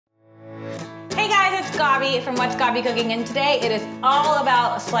Gabi from What's Gabi Cooking, and today it is all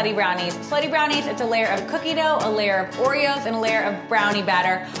about Slutty Brownies. Slutty Brownies, it's a layer of cookie dough, a layer of Oreos, and a layer of brownie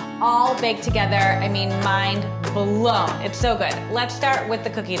batter, all baked together. I mean, mind blown. It's so good. Let's start with the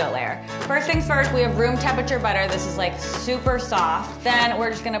cookie dough layer. First things first, we have room temperature butter. This is like super soft. Then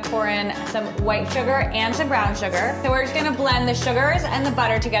we're just gonna pour in some white sugar and some brown sugar. So we're just gonna blend the sugars and the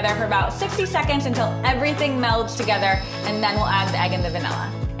butter together for about 60 seconds until everything melds together, and then we'll add the egg and the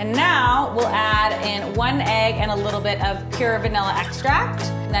vanilla. And now we'll add in 1 egg and a little bit of pure vanilla extract,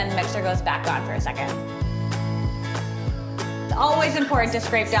 and then the mixer goes back on for a second. It's always important to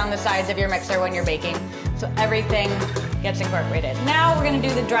scrape down the sides of your mixer when you're baking so everything gets incorporated. Now we're gonna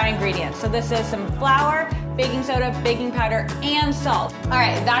do the dry ingredients. So this is some flour, baking soda, baking powder, and salt. All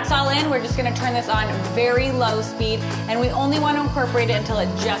right, that's all in. We're just gonna turn this on very low speed, and we only want to incorporate it until it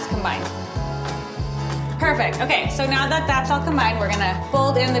just combines. Perfect. Okay, so now that that's all combined, we're gonna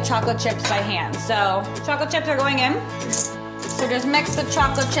fold in the chocolate chips by hand. So chocolate chips are going in. So just mix the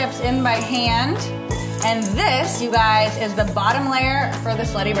chocolate chips in by hand. And this, you guys, is the bottom layer for the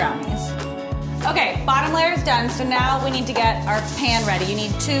Slutty Brownies. Okay, bottom layer is done. So now we need to get our pan ready. You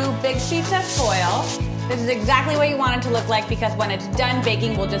need 2 big sheets of foil. This is exactly what you want it to look like, because when it's done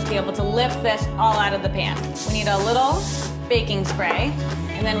baking, we'll just be able to lift this all out of the pan. We need a little baking spray.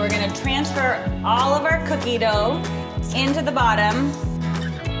 And then we're gonna transfer all of our cookie dough into the bottom.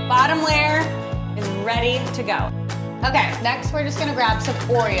 Bottom layer is ready to go. Okay, next we're just gonna grab some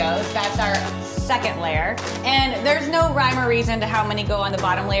Oreos. That's our second layer. And there's no rhyme or reason to how many go on the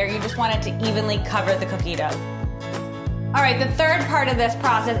bottom layer. You just want it to evenly cover the cookie dough. All right, the third part of this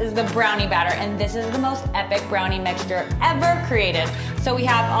process is the brownie batter, and this is the most epic brownie mixture ever created. So we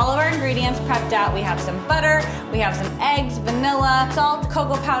have all of our ingredients prepped out. We have some butter, we have some eggs, vanilla, salt,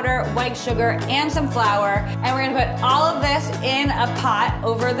 cocoa powder, white sugar, and some flour. And we're gonna put all of this in a pot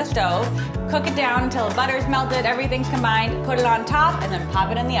over the stove, cook it down until the butter's melted, everything's combined, put it on top, and then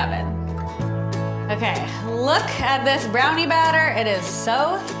pop it in the oven. Okay, look at this brownie batter. It is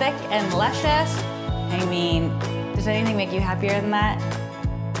so thick and luscious. I mean, does anything make you happier than that?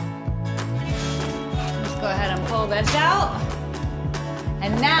 Let's go ahead and pull this out.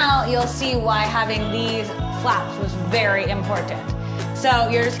 And now you'll see why having these flaps was very important. So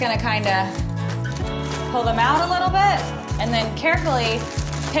you're just gonna kinda pull them out a little bit and then carefully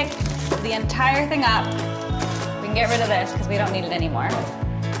pick the entire thing up. We can get rid of this because we don't need it anymore.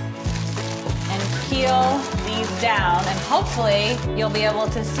 And peel these down, and hopefully you'll be able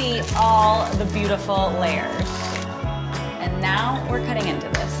to see all the beautiful layers. And now we're cutting into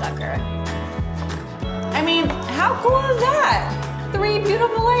this sucker. I mean, how cool is that? 3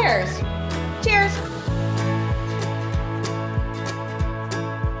 beautiful layers. Cheers.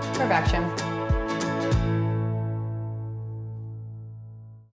 Perfection.